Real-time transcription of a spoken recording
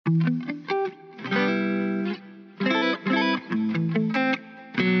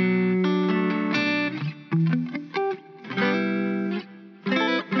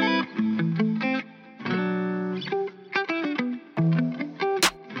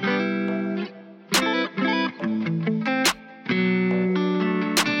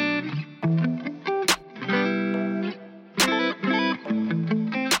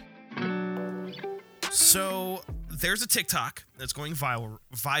there's a TikTok that's going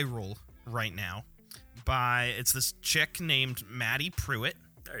viral right now it's this chick named Maddie Pruitt.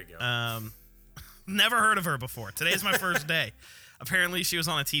 There you go. Never heard of her before. Today's my first day. Apparently, she was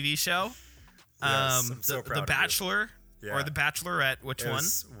on a TV show. Yes, I'm so proud The of Bachelor you. or The Bachelorette. Which one?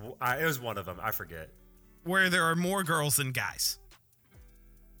 It was one of them. I forget. Where there are more girls than guys.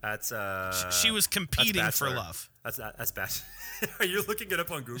 That's She was competing for love. That's Bachelor. Are you looking it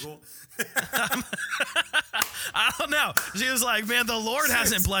up on Google? I don't know. She was like, man, the Lord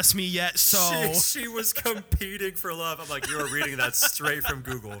hasn't blessed me yet, so... She was competing for love. I'm like, you were reading that straight from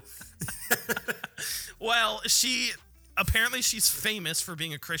Google. Well, apparently she's famous for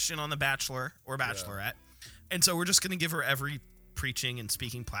being a Christian on The Bachelor or Bachelorette. And so we're just going to give her every preaching and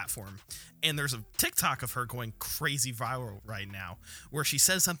speaking platform. And there's a TikTok of her going crazy viral right now where she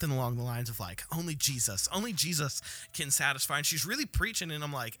says something along the lines of like, only Jesus can satisfy. And she's really preaching. And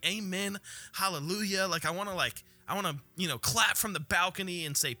I'm like, amen, hallelujah. Like, I want to, clap from the balcony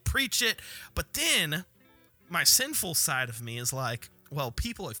and say, preach it. But then my sinful side of me is like, well,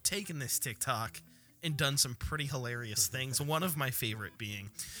 people have taken this TikTok and done some pretty hilarious things. One of my favorite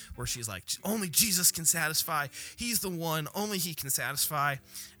being where she's like, only Jesus can satisfy. He's the one. Only he can satisfy.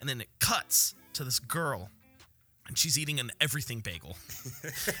 And then it cuts to this girl and she's eating an everything bagel.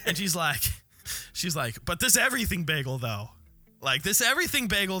 And she's like, but this everything bagel though,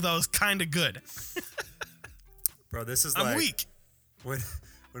 is kind of good. Bro, this is I'm weak. When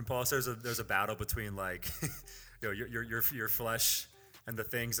Paul says there's a battle between like, your flesh and the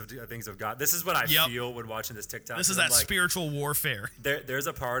things of God. This is what I feel when watching this TikTok. This is that spiritual warfare. There's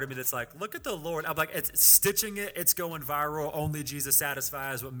a part of me that's like, look at the Lord. I'm like, it's stitching it. It's going viral. Only Jesus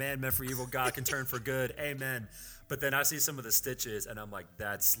satisfies what man meant for evil. God can turn for good. Amen. But then I see some of the stitches and I'm like,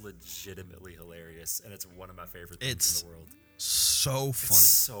 that's legitimately hilarious. And it's one of my favorite things in the world. So funny. It's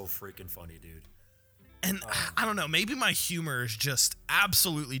so freaking funny, dude. And I don't know, maybe my humor is just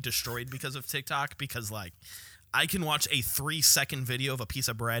absolutely destroyed because of TikTok because like, I can watch a 3-second video of a piece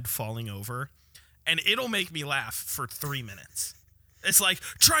of bread falling over, and it'll make me laugh for 3 minutes. It's like,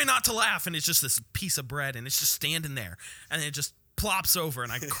 try not to laugh, and it's just this piece of bread, and it's just standing there, and it just plops over,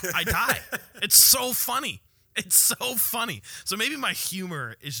 and I die. It's so funny. It's so funny. So maybe my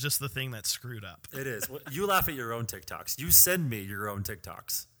humor is just the thing that's screwed up. It is. Well, you laugh at your own TikToks. You send me your own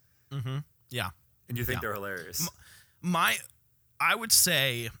TikToks. Mm-hmm. Yeah. And you think they're hilarious. I would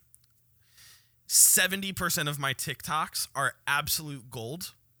say 70% of my TikToks are absolute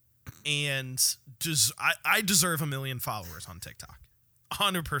gold, and I deserve 1 million followers on TikTok.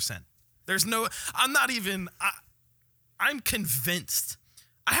 100%. I'm convinced.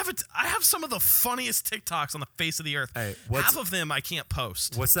 I have some of the funniest TikToks on the face of the earth. Hey, half of them I can't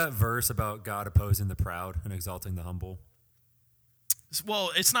post. What's that verse about God opposing the proud and exalting the humble?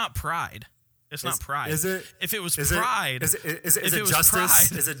 Well, it's not pride. It's not pride. Is it? If it was pride, is it Pride,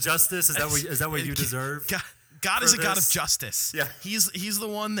 justice? Is it justice? Is that what you deserve? God is a God of justice. Yeah. He's the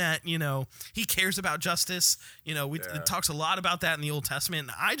one that, he cares about justice. It talks a lot about that in the Old Testament.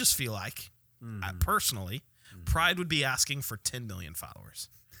 And I just feel like, personally, pride would be asking for 10 million followers.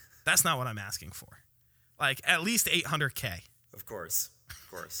 That's not what I'm asking for. Like at least 800K. Of course.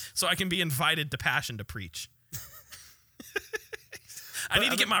 So I can be invited to Passion to preach. I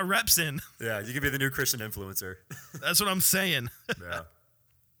need to get my reps in. Yeah, you could be the new Christian influencer. That's what I'm saying. Yeah.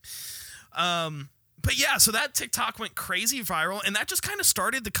 But yeah, so that TikTok went crazy viral, and that just kind of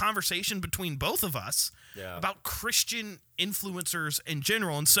started the conversation between both of us about Christian influencers in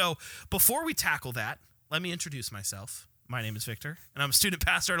general. And so before we tackle that, let me introduce myself. My name is Victor, and I'm a student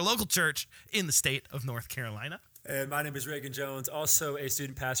pastor at a local church in the state of North Carolina. And my name is Reagan Jones, also a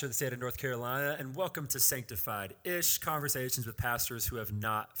student pastor in the state of North Carolina, and welcome to Sanctified-ish, conversations with pastors who have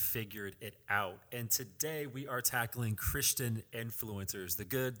not figured it out. And today we are tackling Christian influencers, the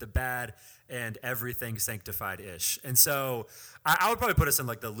good, the bad, and everything sanctified-ish. And so I would probably put us in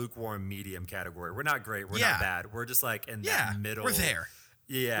like the lukewarm medium category. We're not great. We're not bad. We're just like in that middle. We're there.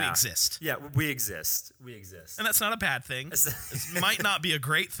 Yeah. We exist. Yeah, we exist. And that's not a bad thing. It might not be a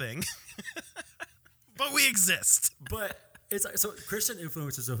great thing. But we exist. But it's so Christian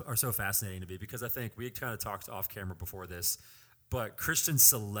influencers are so fascinating to me because I think we kind of talked off camera before this, but Christian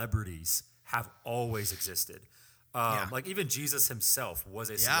celebrities have always existed. Like even Jesus himself was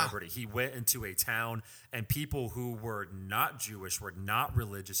a celebrity. He went into a town and people who were not Jewish, were not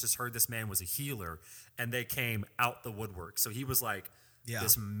religious, just heard this man was a healer and they came out the woodwork. So he was like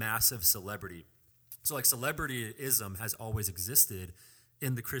this massive celebrity. So like celebrityism has always existed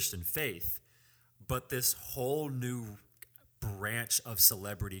in the Christian faith. But this whole new branch of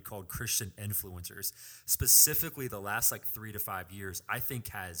celebrity called Christian influencers, specifically the last like 3 to 5 years, I think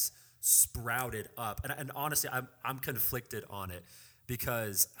has sprouted up. And honestly, I'm conflicted on it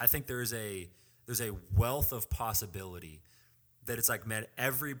because I think there's a wealth of possibility that it's like, man,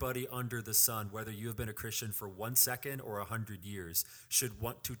 everybody under the sun, whether you have been a Christian for 1 second or 100 years, should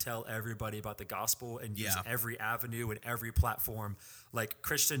want to tell everybody about the gospel and use every avenue and every platform. Like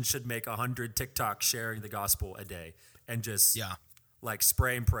Christians should make 100 TikToks sharing the gospel a day and just like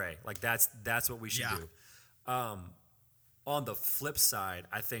spray and pray. Like that's what we should do. On the flip side,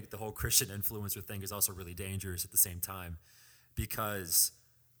 I think the whole Christian influencer thing is also really dangerous at the same time because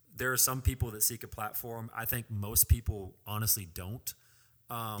there are some people that seek a platform. I think most people honestly don't.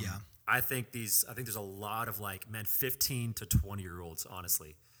 I think there's a lot of 15 to 20-year-olds,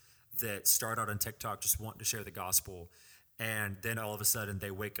 honestly, that start out on TikTok just wanting to share the gospel. And then all of a sudden they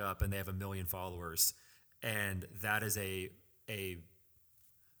wake up and they have 1 million followers. And that is a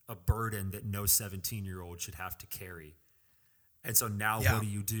burden that no 17-year-old should have to carry. And so now what do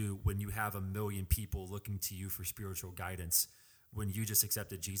you do when you have 1 million people looking to you for spiritual guidance when you just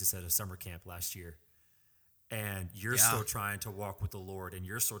accepted Jesus at a summer camp last year and you're still trying to walk with the Lord and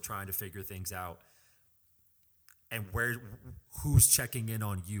you're still trying to figure things out? And who's checking in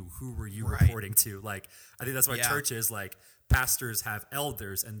on you? Who were you reporting to? Like, I think that's why church is like pastors have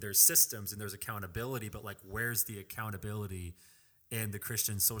elders and there's systems and there's accountability, but like, where's the accountability in the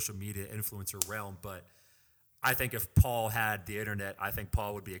Christian social media influencer realm? But I think if Paul had the internet, I think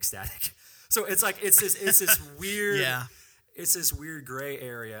Paul would be ecstatic. So it's like, it's this weird, it's this weird gray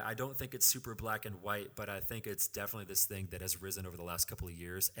area. I don't think it's super black and white, but I think it's definitely this thing that has risen over the last couple of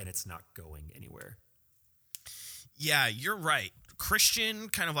years and it's not going anywhere. Yeah, you're right. Christian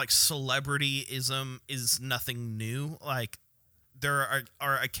kind of like celebrityism is nothing new. Like there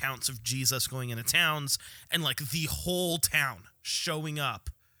are accounts of Jesus going into towns and like the whole town showing up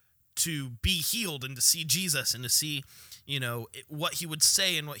to be healed and to see Jesus and to see, what he would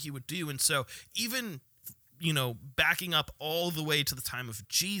say and what he would do. And so even, backing up all the way to the time of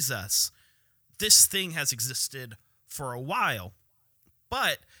Jesus, this thing has existed for a while.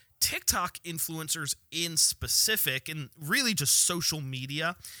 But TikTok influencers in specific, and really just social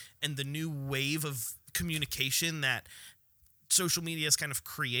media and the new wave of communication that social media has kind of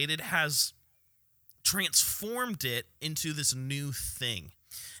created, has transformed it into this new thing.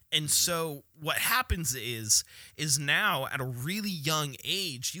 And so what happens is now at a really young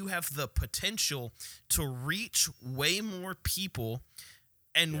age, you have the potential to reach way more people.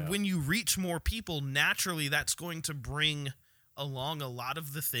 And when you reach more people, naturally that's going to bring along a lot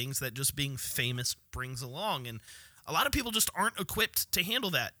of the things that just being famous brings along. And a lot of people just aren't equipped to handle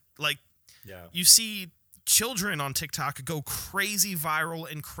that. Like you see children on TikTok go crazy viral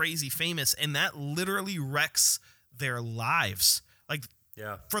and crazy famous, and that literally wrecks their lives. Like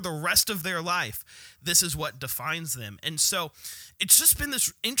for the rest of their life, this is what defines them. And so it's just been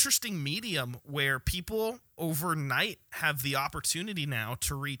this interesting medium where people overnight have the opportunity now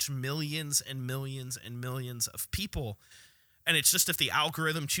to reach millions and millions and millions of people. And it's just if the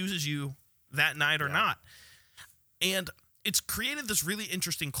algorithm chooses you that night or not. And it's created this really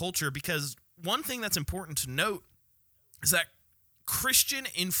interesting culture because one thing that's important to note is that Christian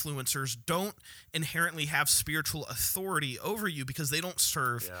influencers don't inherently have spiritual authority over you because they don't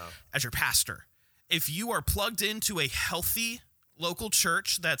serve as your pastor. If you are plugged into a healthy local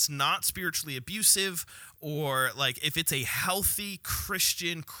church that's not spiritually abusive, or like if it's a healthy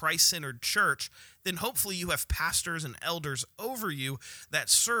Christian Christ-centered church, then hopefully you have pastors and elders over you that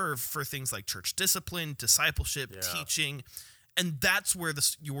serve for things like church discipline, discipleship, teaching, and that's where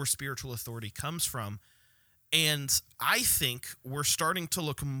your spiritual authority comes from. And I think we're starting to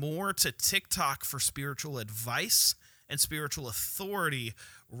look more to TikTok for spiritual advice and spiritual authority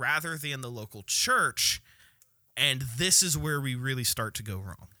rather than the local church. And this is where we really start to go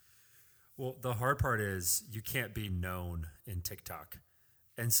wrong. Well, the hard part is you can't be known in TikTok.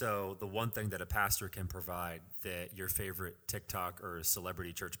 And so the one thing that a pastor can provide that your favorite TikTok or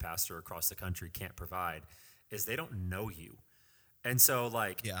celebrity church pastor across the country can't provide is they don't know you. And so,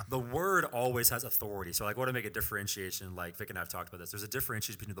 the word always has authority. So, I want to make a differentiation. Like Vic and I have talked about this. There's a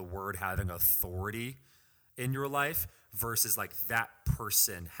differentiation between the word having authority in your life versus, that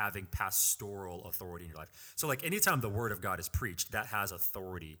person having pastoral authority in your life. So, anytime the word of God is preached, that has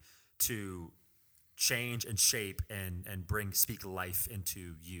authority to change and shape and speak life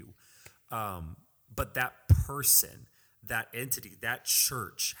into you. But that person, that entity, that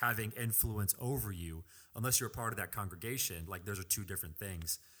church having influence over you, unless you're a part of that congregation, those are two different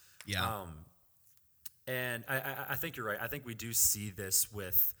things. And I think you're right. I think we do see this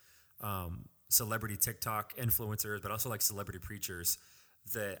with celebrity TikTok influencers, but also celebrity preachers,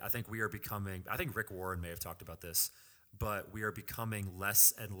 that I think we are becoming, I think Rick Warren may have talked about this. but we are becoming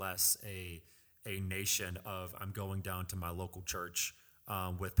less and less a nation of I'm going down to my local church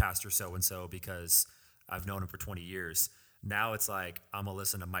with Pastor so-and-so because I've known him for 20 years. Now it's like, I'm going to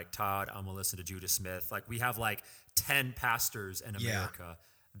listen to Mike Todd. I'm going to listen to Judah Smith. Like we have like 10 pastors in America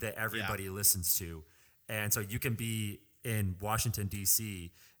that everybody listens to. And so you can be in Washington,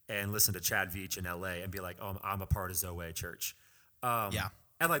 D.C. and listen to Chad Veach in L.A. and be like, oh, I'm a part of Zoe Church. And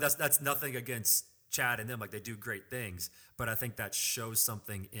like that's nothing against Chad and them. Like they do great things. But I think that shows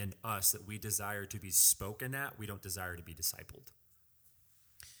something in us that we desire to be spoken at. We don't desire to be discipled.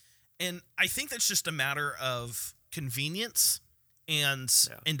 And I think that's just a matter of convenience and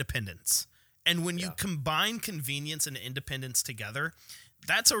independence. And when you combine convenience and independence together,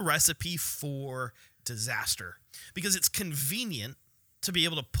 that's a recipe for disaster, because it's convenient to be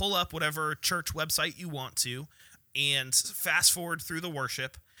able to pull up whatever church website you want to and fast forward through the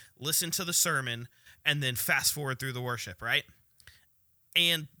worship, listen to the sermon, and then fast forward through the worship, right?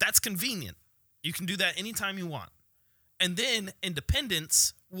 And that's convenient. You can do that anytime you want. And then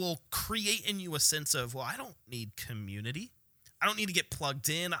independence will create in you a sense of, well, I don't need community. I don't need to get plugged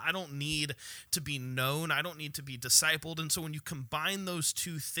in. I don't need to be known. I don't need to be discipled. And so when you combine those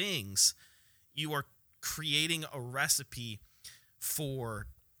two things, you are creating a recipe for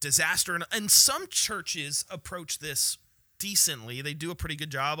disaster. And some churches approach this decently. They do a pretty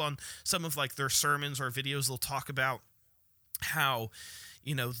good job on some of like their sermons or videos. They'll talk about how,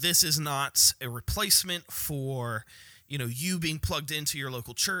 this is not a replacement for you being plugged into your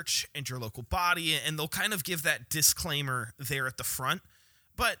local church and your local body, and they'll kind of give that disclaimer there at the front.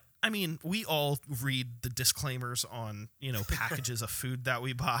 But I mean, we all read the disclaimers on, packages of food that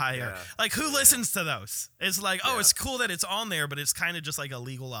we buy. Or, like, who listens to those? It's like, it's cool that it's on there, but it's kind of just like a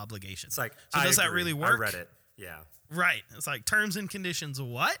legal obligation. It's like, so does that really work? I read it. Yeah. Right. It's like terms and conditions.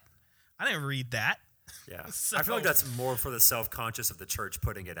 What? I didn't read that. Yeah. So, I feel like that's more for the self-conscious of the church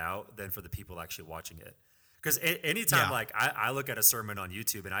putting it out than for the people actually watching it. Because anytime, like, I look at a sermon on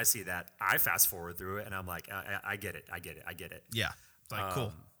YouTube and I see that, I fast forward through it and I'm like, I get it. Yeah. It's like,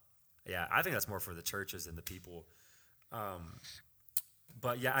 cool. Yeah, I think that's more for the churches than the people.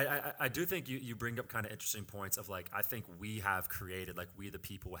 But yeah, I do think you bring up kind of interesting points of like, I think we have created, like we the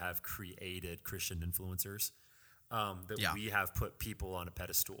people have created Christian influencers, we have put people on a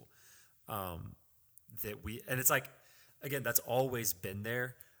pedestal, and it's like, again, that's always been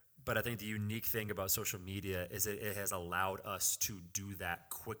there. But I think the unique thing about social media is it has allowed us to do that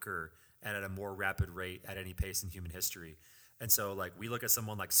quicker and at a more rapid rate at any pace in human history. And so, like, we look at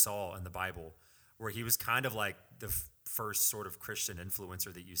someone like Saul in the Bible, where he was kind of like the first sort of Christian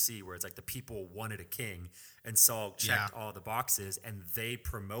influencer that you see, where it's like the people wanted a king, and Saul checked all the boxes, and they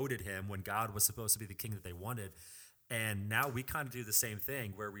promoted him when God was supposed to be the king that they wanted. And now we kind of do the same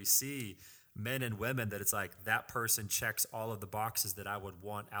thing, where we see men and women that it's like that person checks all of the boxes that I would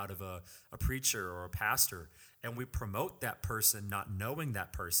want out of a preacher or a pastor. And we promote that person not knowing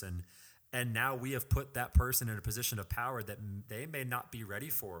that person. And now we have put that person in a position of power that they may not be ready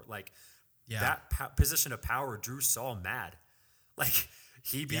for. Like that position of power drew Saul mad. Like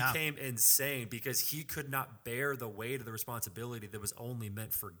he became insane because he could not bear the weight of the responsibility that was only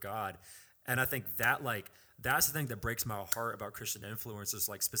meant for God. And I think that that's the thing that breaks my heart about Christian influencers,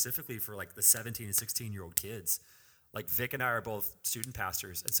 like specifically for like the 17 and 16-year-old kids. Like Vic and I are both student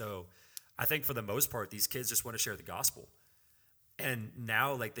pastors. And so I think for the most part, these kids just want to share the gospel. And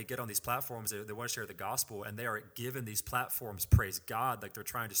now like they get on these platforms, they want to share the gospel, and they are given these platforms, praise God, like they're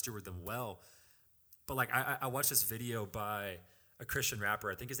trying to steward them well. But like I watched this video by a Christian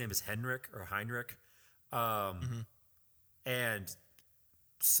rapper. I think his name is Heinrich. And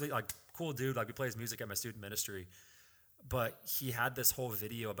so, like, cool dude, like we play his music at my student ministry, but he had this whole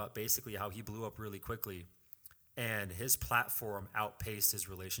video about basically how he blew up really quickly and his platform outpaced his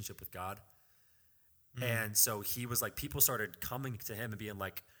relationship with God. And so he was like, people started coming to him and being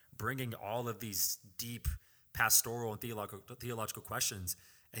like, bringing all of these deep pastoral and theological questions.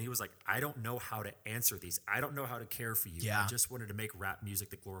 And he was like, I don't know how to answer these. I don't know how to care for you. I just wanted to make rap music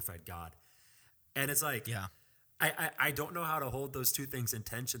that glorified God. And it's like, I don't know how to hold those two things in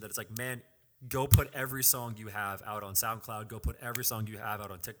tension, that it's like, man, go put every song you have out on SoundCloud, go put every song you have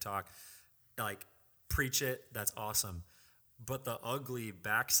out on TikTok, like preach it. That's awesome. But the ugly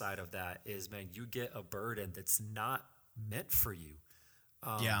backside of that is, man, you get a burden that's not meant for you.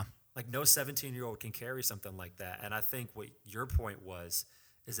 Like no 17-year-old can carry something like that. And I think what your point was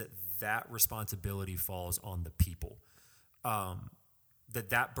is that responsibility falls on the people,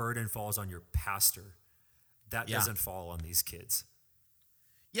 that burden falls on your pastor. That doesn't fall on these kids.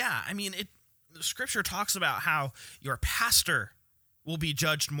 Yeah, I mean, the scripture talks about how your pastor will be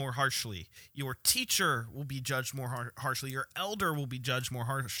judged more harshly. Your teacher will be judged more harshly. Your elder will be judged more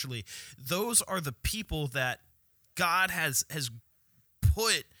harshly. Those are the people that God has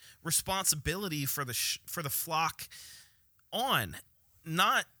put responsibility for the flock on,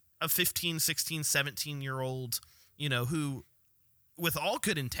 not a 15, 16, 17-year-old, who with all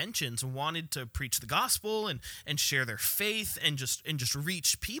good intentions wanted to preach the gospel and share their faith and just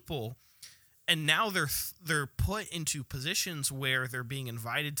reach people. And now they're put into positions where they're being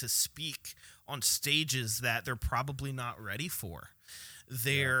invited to speak on stages that they're probably not ready for.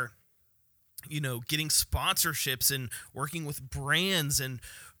 They're, getting sponsorships and working with brands and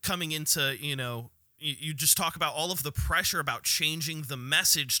coming into, you just talk about all of the pressure about changing the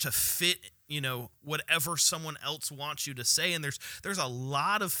message to fit, whatever someone else wants you to say. And there's a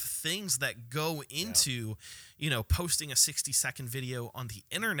lot of things that go into, posting a 60-second video on the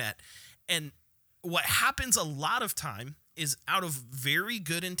internet. And what happens a lot of time is, out of very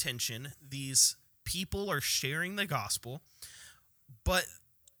good intention, these people are sharing the gospel, but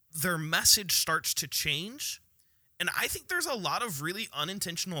their message starts to change. And I think there's a lot of really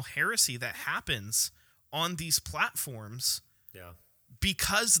unintentional heresy that happens on these platforms. Yeah.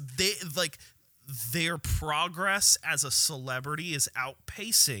 Because their progress as a celebrity is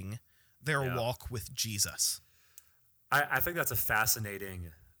outpacing their walk with Jesus. I think that's a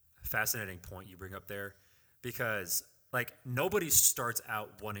fascinating point you bring up there, because nobody starts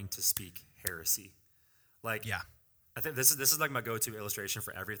out wanting to speak heresy. I think this is like my go-to illustration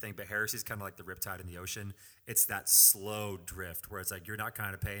for everything, but heresy is kind of like the riptide in the ocean. It's that slow drift where it's like you're not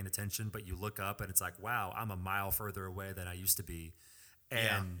kind of paying attention, but you look up and it's like, wow, I'm a mile further away than I used to be.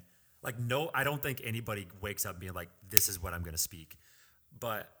 And I don't think anybody wakes up being like, this is what I'm going to speak.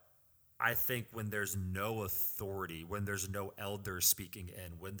 But I think when there's no authority, when there's no elder speaking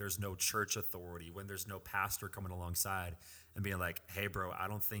in, when there's no church authority, when there's no pastor coming alongside and being like, hey, bro, I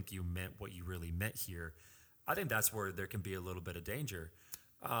don't think you meant what you really meant here, I think that's where there can be a little bit of danger.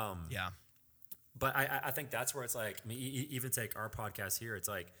 But I think that's where it's like, even take our podcast here, it's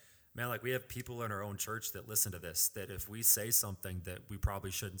like, man, we have people in our own church that listen to this, that if we say something that we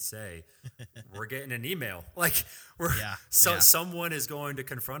probably shouldn't say, we're getting an email. Someone is going to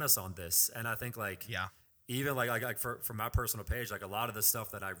confront us on this. And I think even for my personal page, a lot of the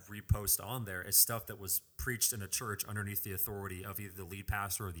stuff that I repost on there is stuff that was preached in a church underneath the authority of either the lead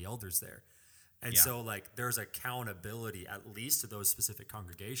pastor or the elders there. And so there's accountability, at least to those specific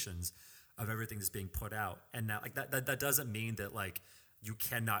congregations, of everything that's being put out. And now that doesn't mean that you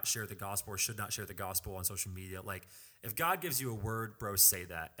cannot share the gospel or should not share the gospel on social media. If God gives you a word, bro, say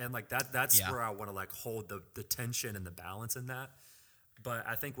that. And that's where I want to hold the tension and the balance in that. But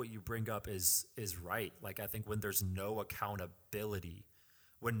I think what you bring up is right. I think when there's no accountability,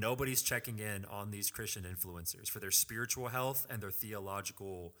 when nobody's checking in on these Christian influencers for their spiritual health and their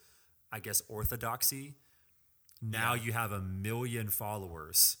theological, I guess, orthodoxy, now you have 1 million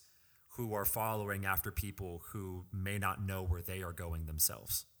followers who are following after people who may not know where they are going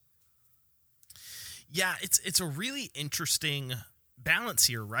themselves. Yeah, it's a really interesting balance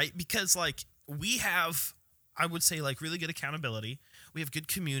here, right? Because we have, I would say, really good accountability. We have good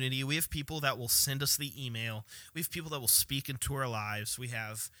community. We have people that will send us the email. We have people that will speak into our lives. We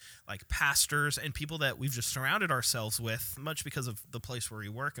have pastors and people that we've just surrounded ourselves with, much because of the place where we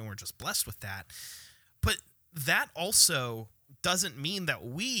work, and we're just blessed with that. But that also doesn't mean that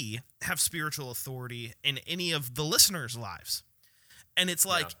we have spiritual authority in any of the listeners' lives. And it's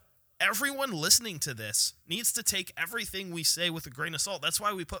everyone listening to this needs to take everything we say with a grain of salt. That's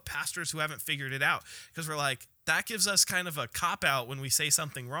why we put pastors who haven't figured it out, because we're that gives us kind of a cop-out when we say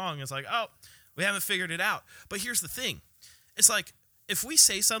something wrong. It's oh, we haven't figured it out. But here's the thing. It's if we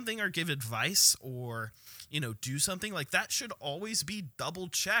say something or give advice or, do something, that should always be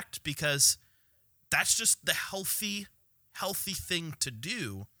double-checked, because that's just the healthy thing to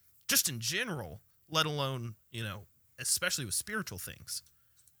do, just in general, let alone, especially with spiritual things.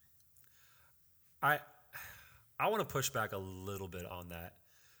 I want to push back a little bit on that.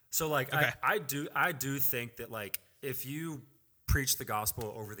 So okay. I do think that if you preach the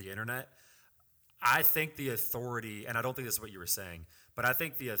gospel over the internet, I think the authority, and I don't think this is what you were saying, but I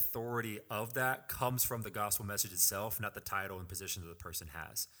think the authority of that comes from the gospel message itself, not the title and position that the person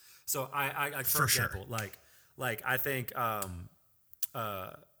has. So I for example, sure. I think I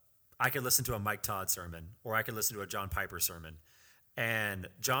could listen to a Mike Todd sermon, or I could listen to a John Piper sermon. And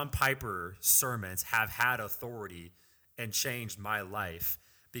John Piper sermons have had authority and changed my life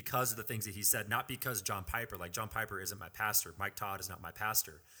because of the things that he said, not because John Piper isn't my pastor. Mike Todd is not my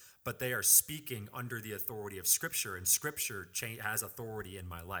pastor. but they are speaking under the authority of Scripture, and Scripture has authority in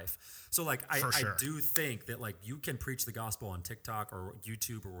my life. So like I do think that like you can preach the gospel on TikTok or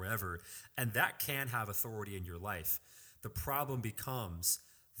YouTube or wherever, and that can have authority in your life. The problem becomes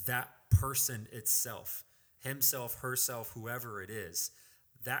that person itself, himself, herself, whoever it is,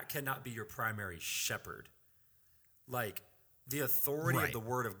 that cannot be your primary shepherd. Like the authority of the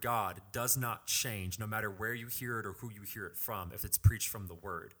word of God does not change no matter where you hear it or who you hear it from if it's preached from the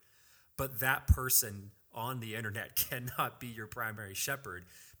word. But that person on the internet cannot be your primary shepherd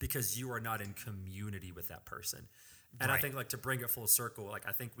because you are not in community with that person. And I think like to bring it full circle, like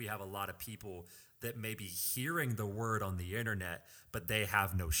I think we have a lot of people that may be hearing the word on the internet, but they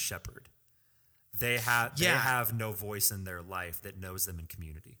have no shepherd. They have no voice in their life that knows them in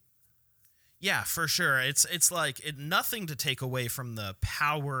community. Yeah, for sure. It's like nothing to take away from the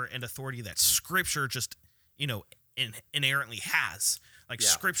power and authority that Scripture just, inherently has. Like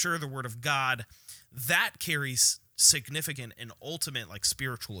Scripture, the Word of God, that carries significant and ultimate like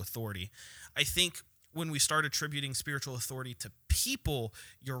spiritual authority. I think when we start attributing spiritual authority to people,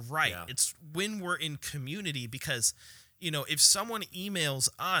 you're right. Yeah. It's when we're in community because, if someone emails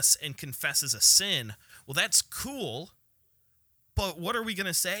us and confesses a sin, well, that's cool. But what are we going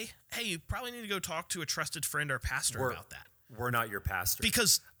to say? Hey, you probably need to go talk to a trusted friend or pastor about that. We're not your pastor.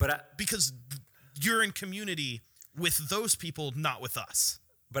 Because you're in community with those people, not with us.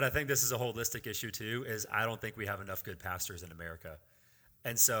 But I think this is a holistic issue too, is I don't think we have enough good pastors in America.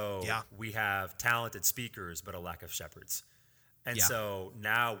 And so we have talented speakers, but a lack of shepherds. And so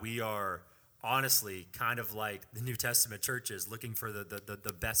now we are honestly kind of like the New Testament churches looking for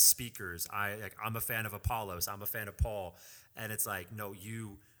the best speakers. I'm a fan of Apollos. I'm a fan of Paul. And it's like, no,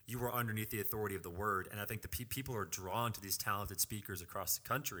 you are underneath the authority of the word. And I think the people are drawn to these talented speakers across the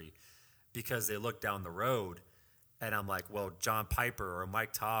country because they look down the road and I'm like, well, John Piper or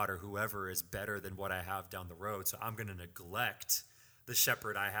Mike Todd or whoever is better than what I have down the road. So I'm going to neglect the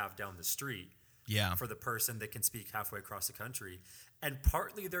shepherd I have down the street for the person that can speak halfway across the country. And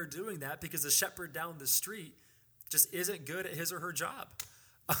partly they're doing that because the shepherd down the street just isn't good at his or her job.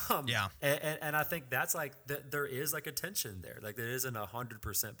 And I think that's like, there is like a tension there. Like there isn't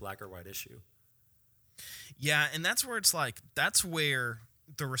 100% black or white issue. Yeah. And that's where it's like, that's where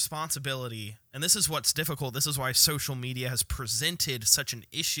the responsibility, and this is what's difficult. This is why social media has presented such an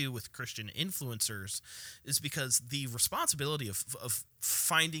issue with Christian influencers, is because the responsibility of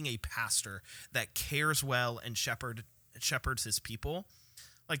finding a pastor that cares well and shepherds his people,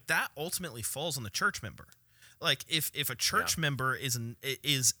 like that ultimately falls on the church member. Like if a church member is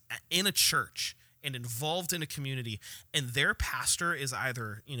in a church and involved in a community and their pastor is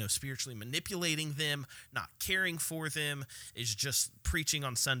either, spiritually manipulating them, not caring for them, is just preaching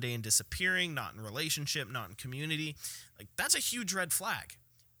on Sunday and disappearing, not in relationship, not in community, like that's a huge red flag.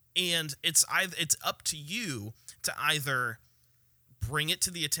 And it's up to you to either bring it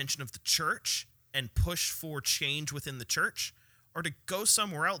to the attention of the church and push for change within the church, or to go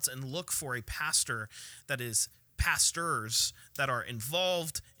somewhere else and look for a pastor that is pastors that are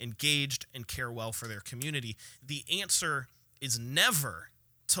involved, engaged, and care well for their community. The answer is never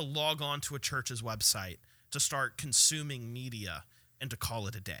to log on to a church's website, to start consuming media, and to call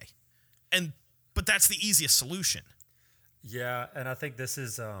it a day. But that's the easiest solution. Yeah, and I think this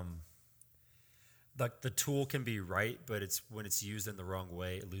is like the tool can be right, but it's when it's used in the wrong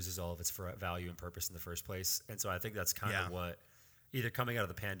way, it loses all of its value and purpose in the first place. And so I think that's kind of what, either coming out of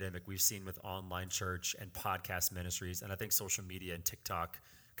the pandemic, we've seen with online church and podcast ministries, and I think social media and TikTok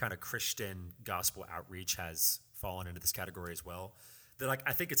kind of Christian gospel outreach has fallen into this category as well. That like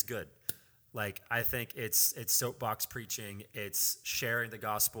I think it's good. Like I think it's soapbox preaching, it's sharing the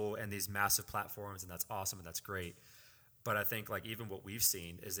gospel and these massive platforms, and that's awesome and that's great. But I think like even what we've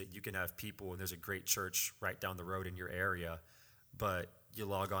seen is that you can have people, and there's a great church right down the road in your area, but you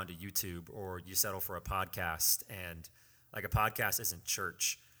log on to YouTube or you settle for a podcast, and like a podcast isn't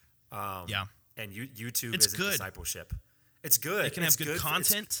church. And YouTube isn't discipleship. It's good. It can have good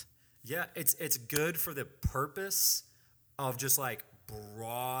content. It's good for the purpose of just like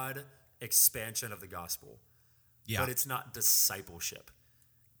broad expansion of the gospel. Yeah. But it's not discipleship.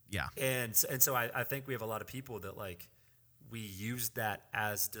 Yeah. And so I think we have a lot of people that like we use that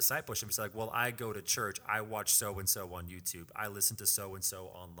as discipleship. It's like, well, I go to church, I watch so-and-so on YouTube, I listen to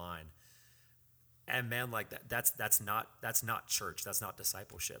so-and-so online. And man, like that's not church. That's not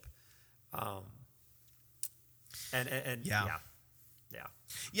discipleship.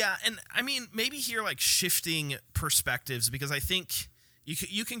 Yeah, and I mean, maybe here like shifting perspectives, because I think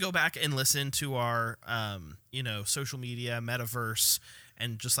you can go back and listen to our social media, metaverse,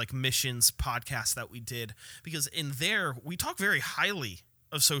 and just like missions podcast that we did, because in there we talk very highly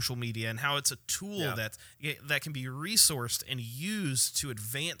of social media and how it's a tool that can be resourced and used to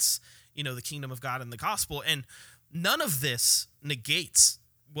advance, the kingdom of God and the gospel. And none of this negates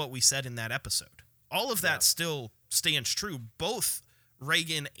what we said in that episode. All of that still stands true. Both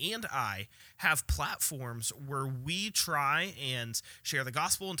Reagan and I have platforms where we try and share the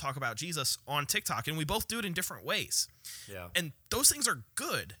gospel and talk about Jesus on TikTok, and we both do it in different ways. Yeah. And those things are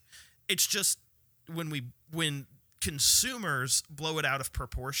good. It's just when consumers blow it out of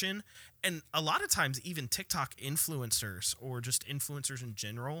proportion, and a lot of times even TikTok influencers or just influencers in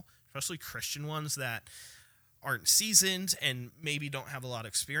general, especially Christian ones that aren't seasoned and maybe don't have a lot of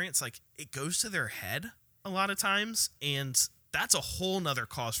experience, like it goes to their head a lot of times, and that's a whole nother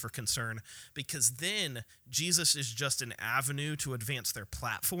cause for concern, because then Jesus is just an avenue to advance their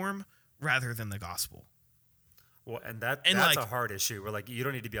platform rather than the gospel. Well, and that's a hard issue where, like, you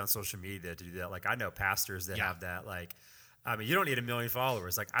don't need to be on social media to do that. Like, I know pastors that have that. Like, I mean, you don't need 1 million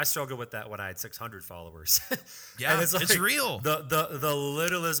followers. Like, I struggled with that when I had 600 followers. Yeah, and it's real. The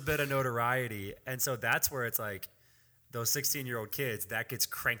littlest bit of notoriety. And so that's where it's like those 16-year-old kids, that gets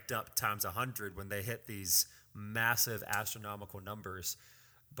cranked up times 100 when they hit these massive astronomical numbers.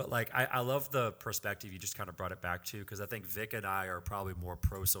 But, like, I love the perspective you just kind of brought it back to, because I think Vic and I are probably more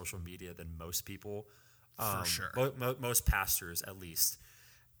pro-social media than most people. For sure. Most pastors, at least.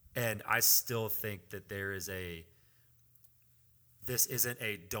 And I still think that this isn't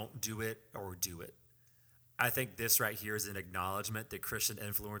a don't do it or do it. I think this right here is an acknowledgement that Christian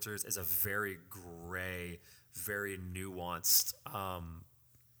influencers is a very gray, very nuanced,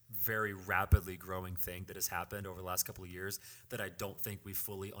 very rapidly growing thing that has happened over the last couple of years that I don't think we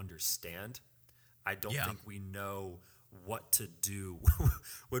fully understand. I don't think we know what to do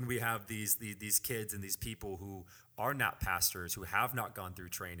when we have these kids and these people who are not pastors, who have not gone through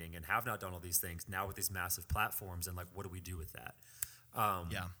training and have not done all these things now with these massive platforms. And, like, what do we do with that?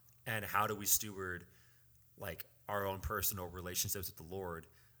 And how do we steward, like, our own personal relationships with the Lord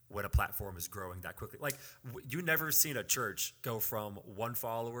when a platform is growing that quickly? Like, you never seen a church go from one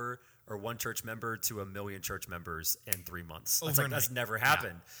follower or one church member to 1 million church members in 3 months. It's like, that's never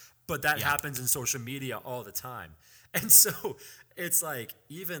happened. But that happens in social media all the time. And so it's like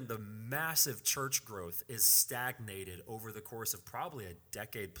even the massive church growth is stagnated over the course of probably a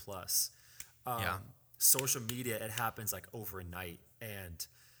decade plus. Social media, it happens like overnight, and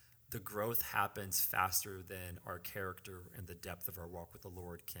the growth happens faster than our character and the depth of our walk with the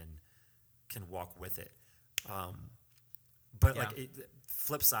Lord can walk with it. But like,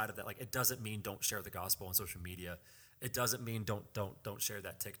 flip side of that, like, it doesn't mean don't share the gospel on social media. It doesn't mean don't share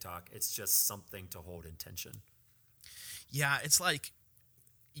that TikTok. It's just something to hold in tension. Yeah, it's like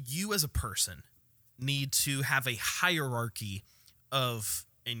you as a person need to have a hierarchy of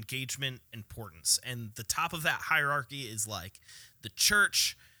engagement importance. And the top of that hierarchy is like the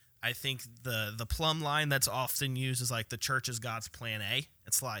church. I think the plumb line that's often used is like the church is God's plan A.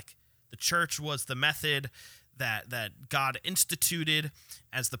 It's like the church was the method that God instituted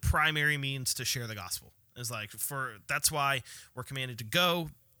as the primary means to share the gospel. It's like, that's why we're commanded to go,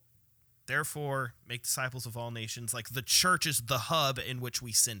 therefore make disciples of all nations. Like, the church is the hub in which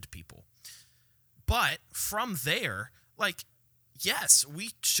we send people. But from there, like, yes,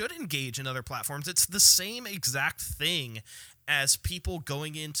 we should engage in other platforms. It's the same exact thing as people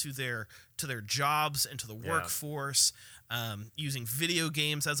going into their jobs, into the workforce, using video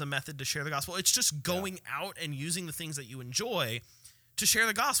games as a method to share the gospel. It's just going out and using the things that you enjoy to share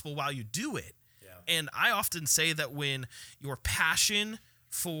the gospel while you do it. Yeah. And I often say that when your passion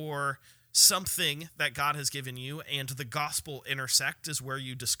for something that God has given you and the gospel intersect is where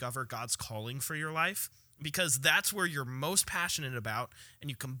you discover God's calling for your life, because that's where you're most passionate about, and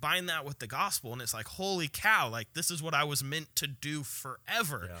you combine that with the gospel, and it's like, holy cow, like, this is what I was meant to do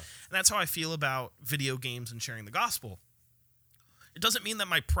forever. Yeah. And that's how I feel about video games and sharing the gospel. It doesn't mean that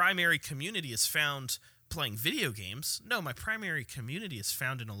my primary community is found playing video games. No, my primary community is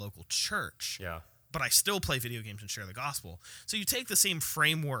found in a local church. Yeah. But I still play video games and share the gospel. So you take the same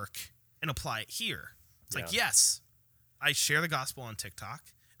framework and apply it here. It's like, yes, I share the gospel on TikTok.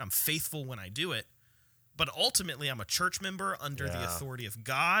 I'm faithful when I do it. But ultimately, I'm a church member under the authority of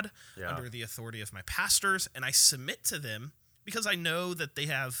God, under the authority of my pastors, and I submit to them because I know that they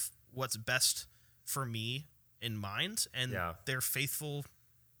have what's best for me in mind, and they're faithful,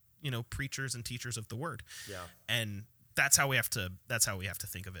 preachers and teachers of the word. Yeah. And that's how we have to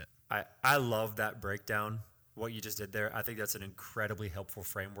think of it. I love that breakdown, what you just did there. I think that's an incredibly helpful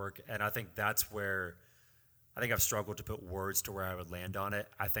framework, and I think that's where I think I've struggled to put words to where I would land on it.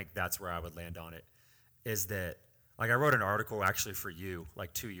 I think that's where I would land on it. Is that, like, I wrote an article actually for you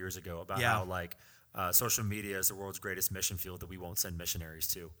like 2 years ago about how, like, social media is the world's greatest mission field that we won't send missionaries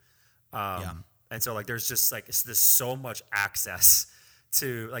to. And so like there's just like there's so much access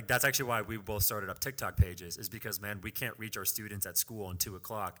to, like, that's actually why we both started up TikTok pages, is because, man, we can't reach our students at school on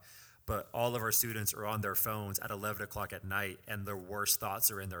 2:00, but all of our students are on their phones at 11:00 at night, and their worst thoughts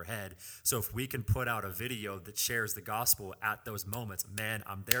are in their head. So if we can put out a video that shares the gospel at those moments, man,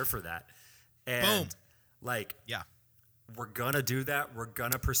 I'm there for that. And boom. Like, Yeah. We're going to do that. We're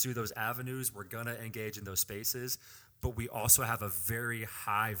going to pursue those avenues. We're going to engage in those spaces. But we also have a very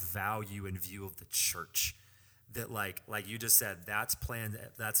high value and view of the church that, like you just said, that's plan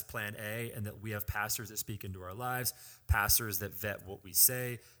A, and that we have pastors that speak into our lives, pastors that vet what we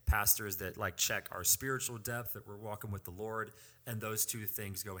say, pastors that like check our spiritual depth, that we're walking with the Lord, and those two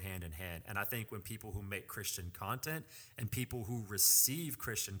things go hand in hand. And I think when people who make Christian content and people who receive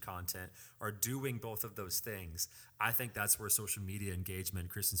Christian content are doing both of those things, I think that's where social media engagement in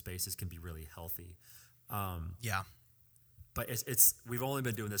Christian spaces can be really healthy. Yeah. But it's we've only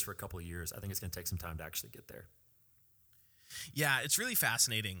been doing this for a couple of years. I think it's going to take some time to actually get there. Yeah, it's really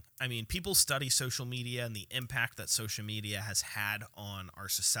fascinating. I mean, people study social media and the impact that social media has had on our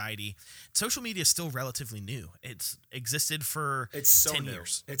society. Social media is still relatively new. It's existed for 10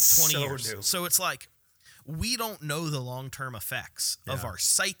 years. It's 20 so years. new. So it's like we don't know the long-term effects of our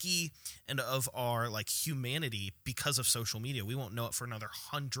psyche and of our like humanity because of social media. We won't know it for another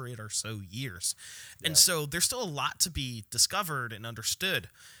 100 or so years. Yeah. And so there's still a lot to be discovered and understood.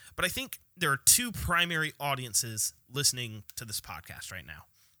 But I think there are two primary audiences listening to this podcast right now.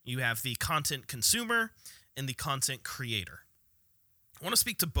 You have the content consumer and the content creator. I want to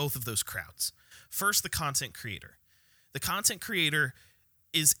speak to both of those crowds. First, the content creator. The content creator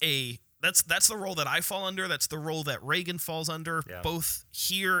is that's the role that I fall under. That's the role that Reagan falls under, both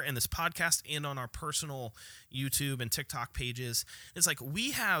here in this podcast and on our personal YouTube and TikTok pages. It's like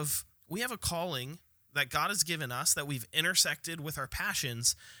we have a calling that God has given us, that we've intersected with our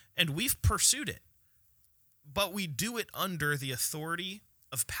passions, and we've pursued it. But we do it under the authority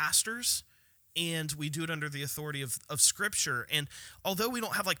of pastors, and we do it under the authority of Scripture. And although we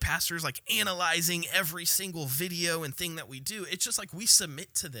don't have like pastors like analyzing every single video and thing that we do, it's just like we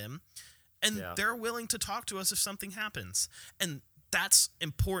submit to them, and they're willing to talk to us if something happens. And that's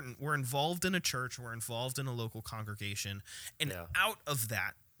important. We're involved in a church. We're involved in a local congregation. And out of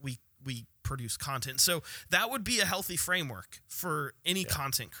that, we produce content. So that would be a healthy framework for any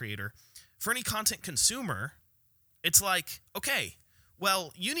content creator. For any content consumer, it's like, okay,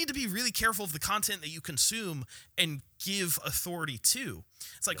 well, you need to be really careful of the content that you consume and give authority to.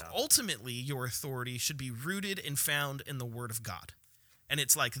 It's like ultimately your authority should be rooted and found in the Word of God. And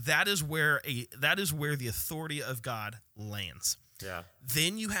it's like that is where the authority of God lands. Yeah.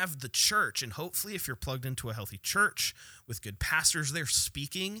 Then you have the church, and hopefully if you're plugged into a healthy church with good pastors, they're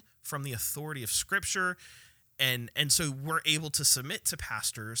speaking from the authority of Scripture. And so we're able to submit to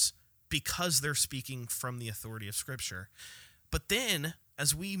pastors because they're speaking from the authority of Scripture. But then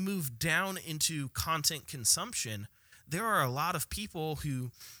as we move down into content consumption, there are a lot of people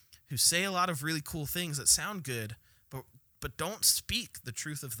who say a lot of really cool things that sound good, but don't speak the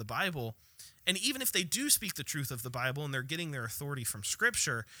truth of the Bible. And even if they do speak the truth of the Bible and they're getting their authority from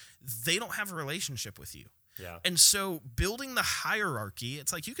Scripture, they don't have a relationship with you. Yeah. And so building the hierarchy,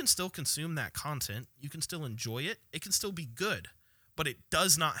 it's like you can still consume that content. You can still enjoy it. It can still be good, but it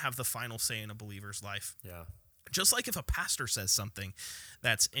does not have the final say in a believer's life. Yeah. Just like if a pastor says something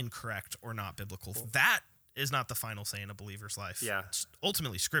that's incorrect or not biblical, that is not the final say in a believer's life. Yeah. It's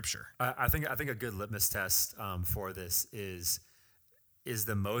ultimately Scripture. I think a good litmus test for this is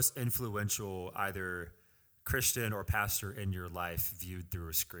the most influential either Christian or pastor in your life viewed through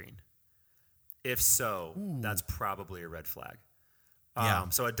a screen? If so, that's probably a red flag.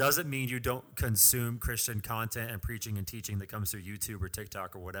 So it doesn't mean you don't consume Christian content and preaching and teaching that comes through YouTube or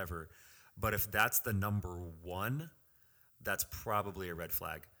TikTok or whatever. But if that's the number one, that's probably a red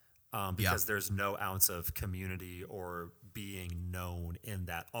flag because there's no ounce of community or being known in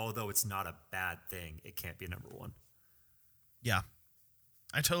that. Although it's not a bad thing, it can't be number one. Yeah,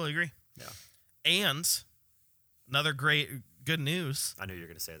 I totally agree. Yeah. And another good news. I knew you were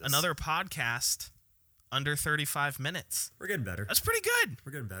going to say this. Another podcast under 35 minutes. We're getting better. That's pretty good.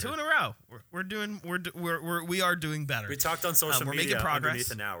 We're getting better. 2 in a row. We are doing better. We talked on social we're media making progress.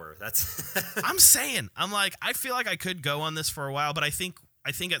 Underneath an hour. That's. I feel like I could go on this for a while, but I think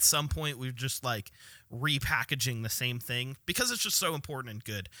at some point we're just like repackaging the same thing because it's just so important and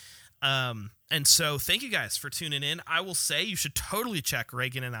good. And so thank you guys for tuning in. I will say you should totally check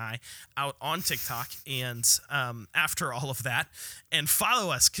Reagan and I out on TikTok and after all of that, and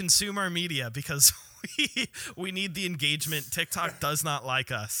follow us, consume our media, because we need the engagement. TikTok does not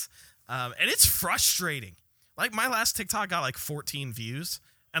like us. And it's frustrating. Like, my last TikTok got like 14 views,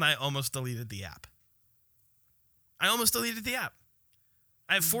 and I almost deleted the app. I have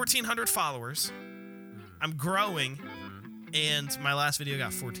 1,400 followers. I'm growing, and my last video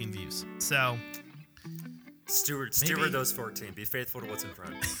got 14 views. So, steward those 14. Be faithful to what's in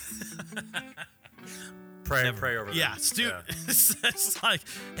front. Pray over them. Yeah, it's like,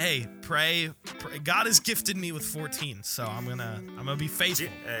 hey, pray. God has gifted me with 14, so I'm gonna be faithful.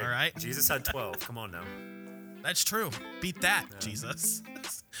 All right. Jesus had 12. Come on now. That's true. Beat that, Jesus.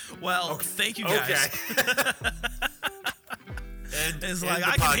 Well, thank you guys. Okay. It's like,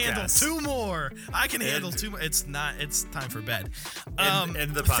 I can handle 2 more. I can handle 2 more. It's time for bed.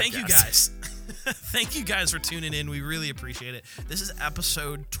 End the podcast. Thank you guys. Thank you guys for tuning in. We really appreciate it. This is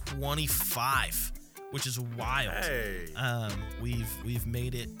episode 25, which is wild. Hey. We've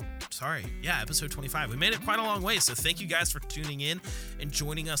made it. Sorry. Yeah, episode 25. We made it quite a long way. So thank you guys for tuning in and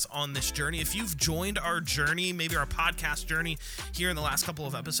joining us on this journey. If you've joined our journey, maybe our podcast journey here in the last couple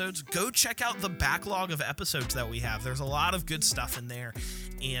of episodes, go check out the backlog of episodes that we have. There's a lot of good stuff in there,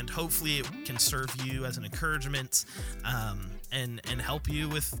 and hopefully it can serve you as an encouragement and help you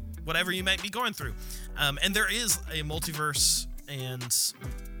with whatever you might be going through. And there is a multiverse and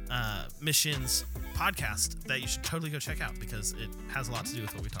missions podcast that you should totally go check out because it has a lot to do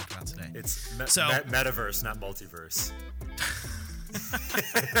with what we talked about today. It's metaverse, not multiverse.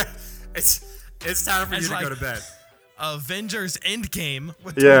 it's time for you to go to bed. Avengers Endgame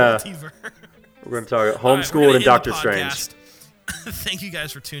with the multiverse. We're going to talk homeschooled and Doctor Strange. Thank you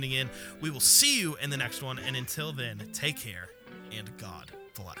guys for tuning in. We will see you in the next one, and until then, take care and God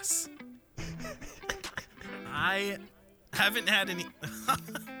bless. I haven't had any.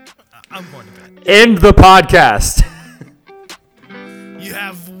 I'm going to bed. End the podcast. You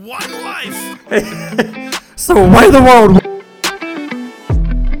have one life. So why the world?